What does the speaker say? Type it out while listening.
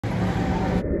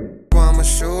my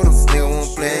shoulder. Nigga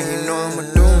won't play, you know I'ma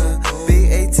do him.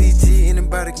 Big ATG,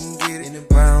 anybody can get it.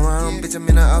 Round, bitch, I'm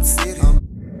in the up city.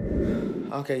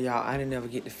 Okay, y'all, I didn't never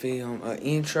get to film an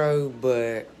intro,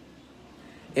 but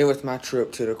it was my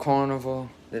trip to the carnival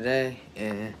today,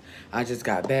 and I just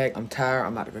got back. I'm tired.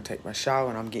 I'm about to go take my shower,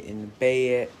 and I'm getting in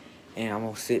bed, and I'm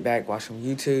gonna sit back, watch some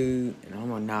YouTube, and I'm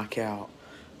gonna knock out.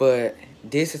 But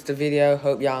this is the video.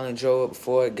 Hope y'all enjoy it.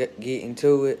 Before I get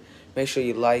into it, make sure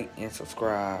you like and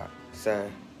subscribe.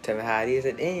 So, tell me how it is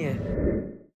at the end.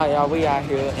 Alright, y'all, we out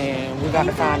here, and we got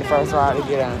to find the first ride to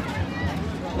get on.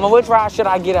 Well, which ride should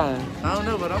I get on? I don't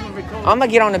know, but I'm gonna record. I'm gonna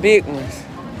get on the big ones.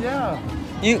 Yeah.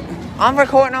 I'm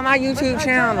recording on my YouTube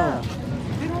channel.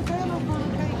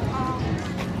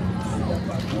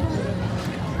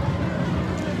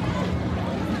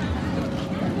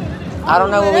 I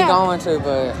don't know where we're going to,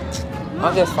 but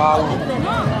I'm just following.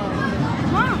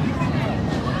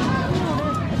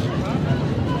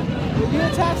 You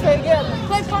and Ty stay together.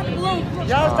 Let's pop the balloon.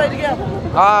 Y'all stay together.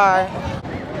 Alright.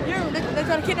 They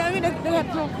try to kidnap me. They have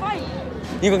to fight.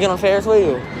 You gonna get on Ferris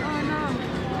wheel? Oh, no.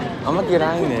 I'm gonna get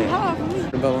on there. Hard for me.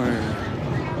 The balloon.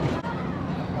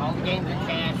 All the games are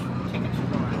cash. Tickets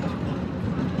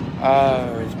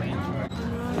are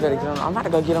You gotta get on. I'm about to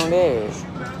go get on there.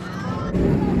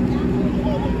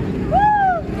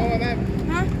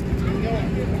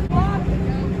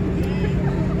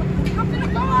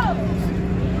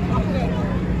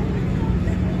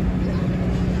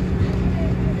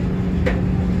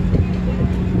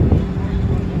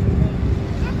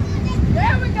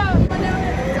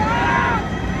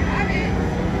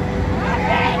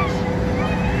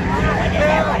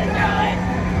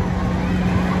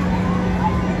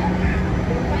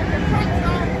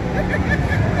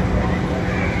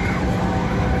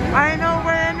 I ain't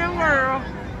nowhere in the world.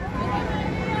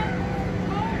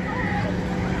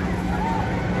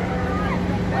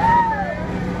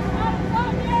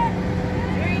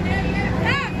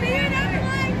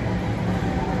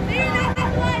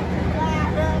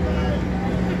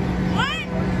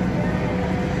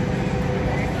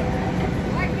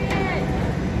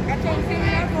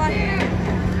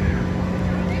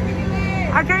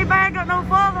 I can't back up no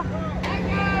further.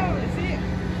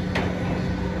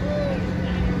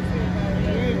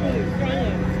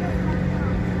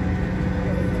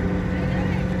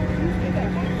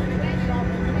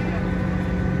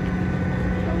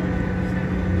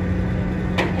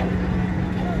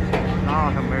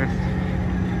 Lord have mercy.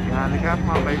 God, they got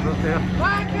my baby up there.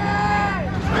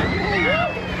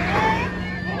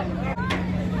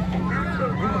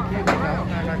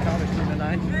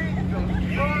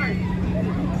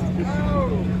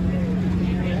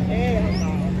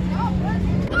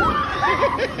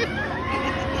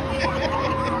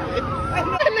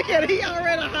 Look at it, he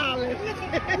already hollering.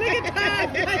 Look at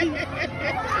that face.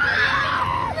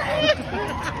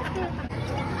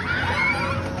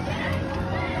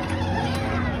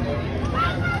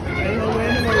 Ain't nowhere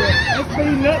in the world. That's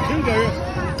speeding up too, girl.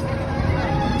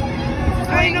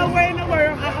 Ain't nowhere in the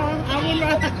world. I wouldn't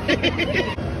ride.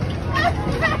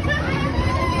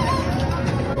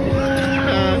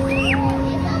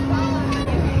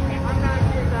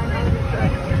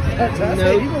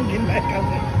 No, you gonna get back out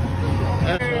there.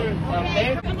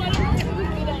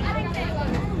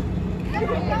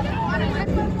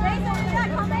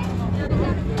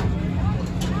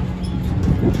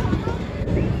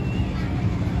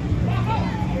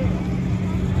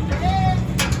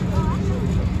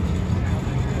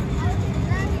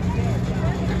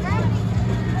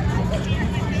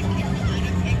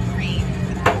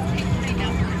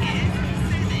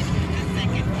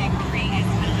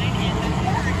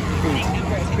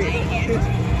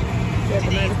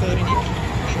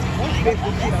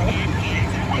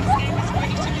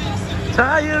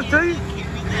 Tires too.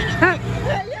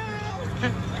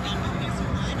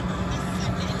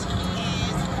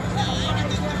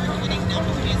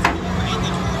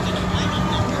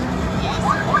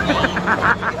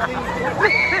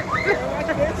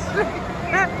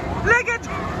 Look at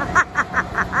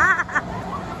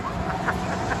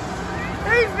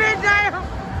he's been down.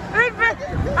 He's been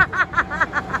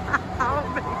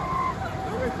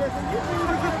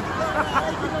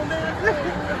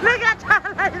look at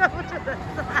Tyler over to the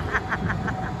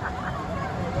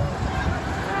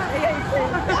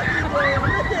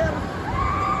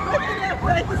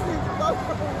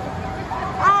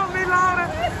oh, me Lord.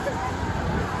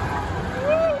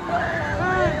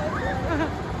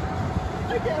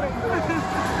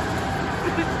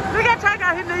 Look at Ty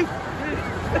got his knee.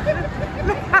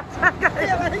 Look at Ty got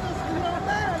his knee.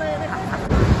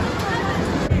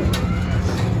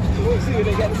 We'll see what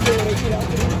they got to say when they get out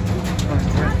there.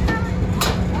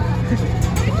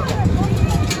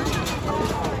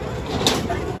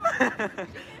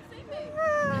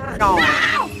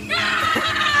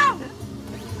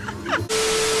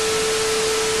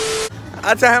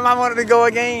 I told him I wanted to go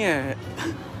again.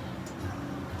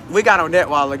 We got on that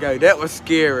while ago. That was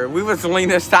scary. We was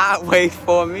leaning sideways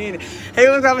for a minute. He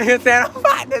was over here saying, I'm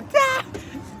about to die.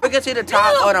 We can see the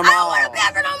top of the mall. I don't want to be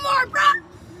ever no more, bro.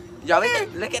 Y'all,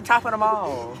 look at top of the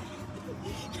mall.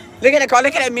 Look at that car.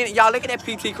 Look at that minute. Y'all, look at that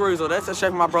PT Cruiser. That's the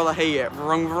shape of my brother's head.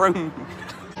 Vroom, vroom.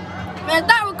 Man,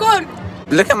 start recording.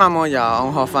 Look at my mom, y'all,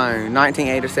 on her phone.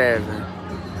 1987.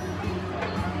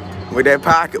 With that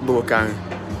pocketbook on.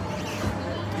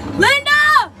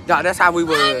 Linda! Y'all, that's how we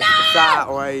was. Linda!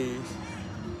 Sideways.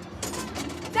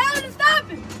 Tell her to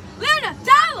stop it. Linda,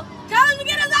 tell her. Tell her to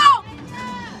get us out.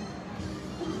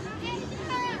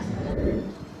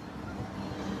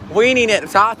 We ain't even at the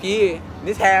top yet.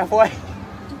 This halfway. We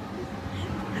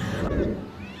been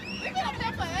up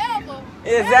there forever.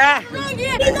 Exactly. Keep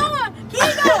going.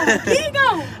 Keep going. Keep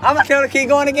going. I'm gonna tell her to keep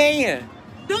going again.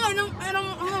 Do it, and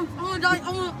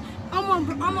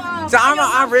So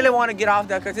I really want to get off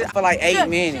there because it's for like 8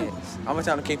 minutes. I'm gonna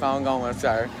tell them to keep on going,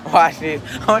 sir. Watch this.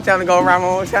 I'm gonna tell them to go around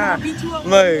one more time.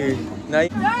 Move. No.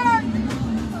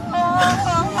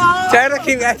 Tell them to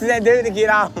keep asking that dude to get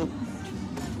off.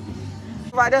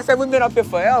 Right there, said we've been up here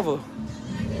forever.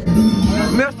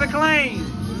 Mr. Clean.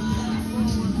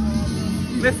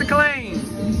 Mr. Clean.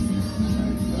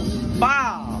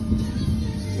 Wow.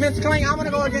 Mr. Clean, I'm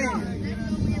gonna go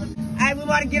again. Hey, we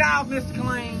want to get off, Mr.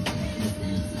 Clean.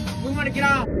 We want to get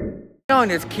off. On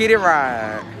this kiddie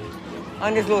ride.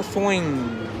 On this little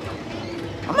swing.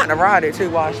 I'm about to ride it too,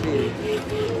 watch this.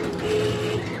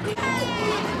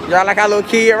 Y'all like our little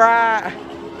kid ride?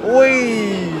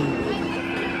 Wee.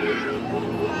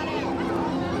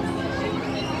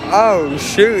 Oh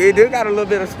shoot, it do got a little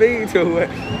bit of speed to it.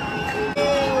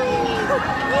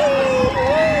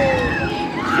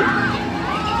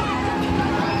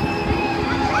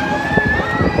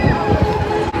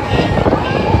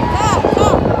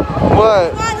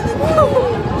 What?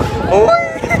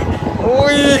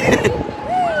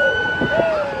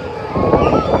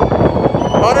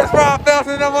 Oh, this ride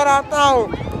faster than what I thought.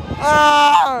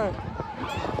 Ah!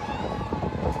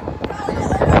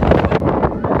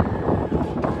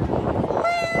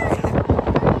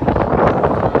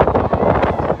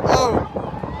 Oh,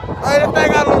 hey, this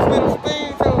thing got a little bit of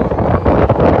speed to it.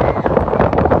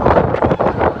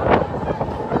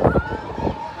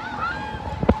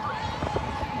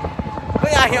 We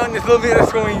out here on this little bit of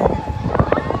swing.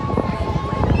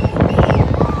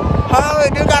 Oh,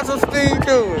 it do got some speed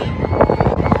to it.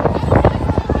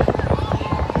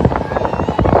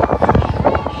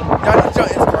 Y'all, this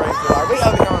joint is crazy. Like, we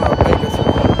over here on a bigger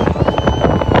swing.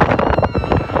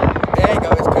 There you go,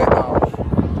 it's cutting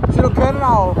off. She'll cut it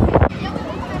off.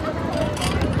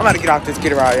 I'm about to get off this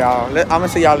kitty ride, y'all. I'm gonna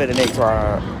see y'all at the next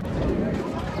ride.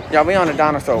 Y'all, we on the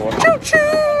dinosaur. Choo choo!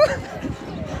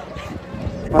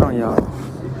 Hold on, y'all.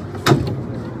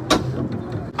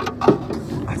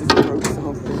 I just broke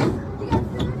something.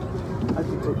 I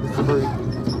just broke this free.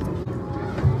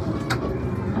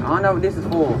 I don't know what this is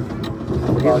for.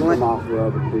 Come off the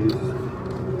other piece.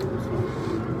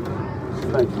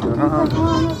 Thank you, sir.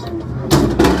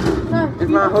 It's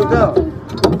mine hooked up.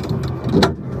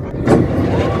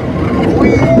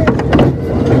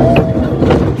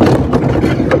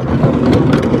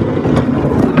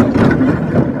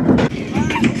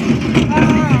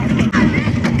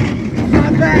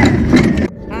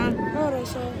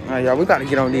 Alright, y'all, we about to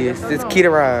get on this. This kitty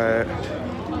ride.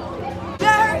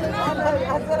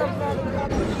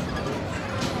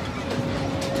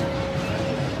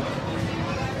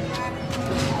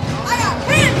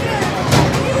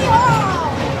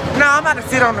 No, I'm about to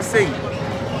sit on the seat.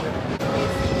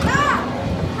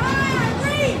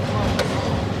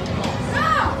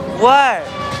 What?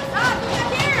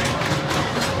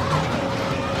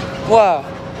 What?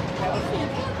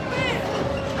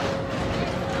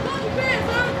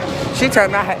 She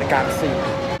told me I had to got a seat. I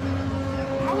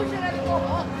wish I had to go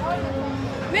up.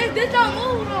 Man, this don't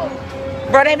move though.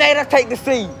 Bro, they made us take the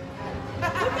seat. You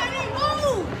can't even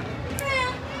move.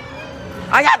 Man.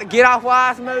 I got to get off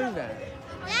while it's moving.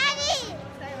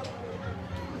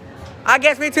 I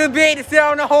guess we too big to sit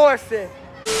on the horses.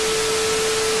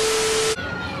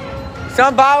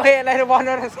 Some bald head lady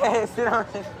wanted us to sit on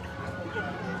it.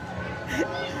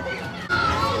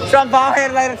 Some bald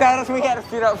head lady told us we had to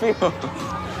sit up here.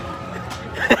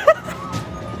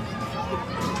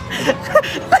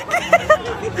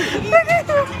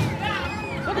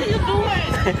 What are you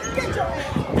doing?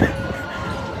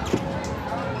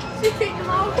 She kicked him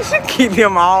off. She keep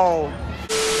him off.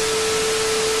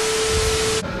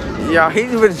 Yo, he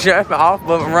was jumping off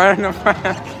but running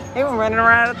around. He was running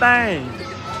around the thing.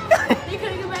 You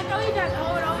couldn't get back on, you got to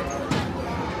hold on.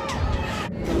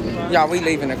 Y'all, we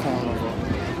leaving the carnival.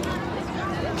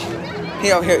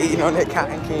 He over here eating on that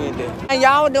cotton candy. And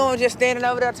y'all doing just standing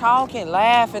over there talking,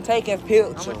 laughing, taking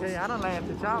pictures. I'm gonna tell you, I done laughed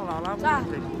at y'all all I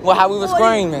was. Well, how we was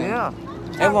screaming. Yeah.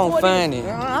 It wasn't funny.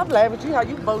 I'm laughing at you how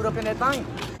you blowed up in that thing.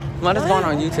 Man, that's going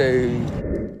on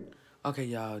YouTube. Okay,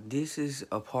 y'all, this is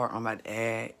a part I'm about to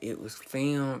add. It was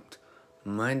filmed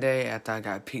Monday after I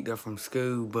got picked up from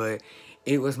school, but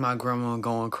it was my grandma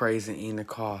going crazy in the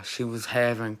car. She was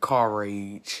having car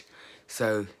rage.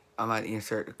 So I might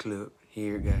insert the clip.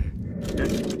 Here it goes.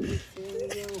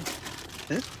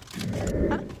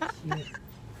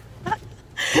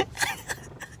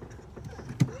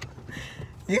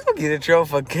 You gonna get in trouble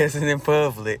for cussing in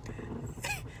public.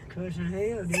 Cussing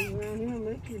hell, these around here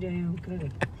make you damn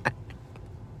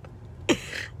cuss.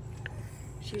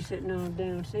 She's sitting on a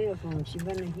damn cell phone. She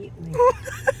better hit me.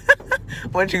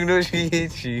 What you gonna do if she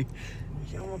hit you?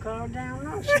 She gonna call her down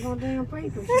now. She gonna damn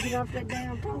paper. She get off that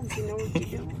damn phone. She know what she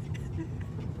doing.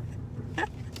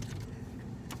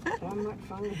 So much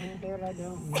fun in hell I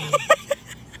don't know.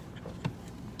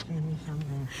 Tell me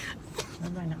something.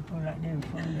 Nobody not pull out them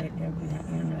phone that there with that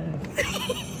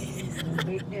in the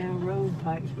big damn road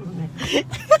pipes on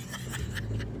that.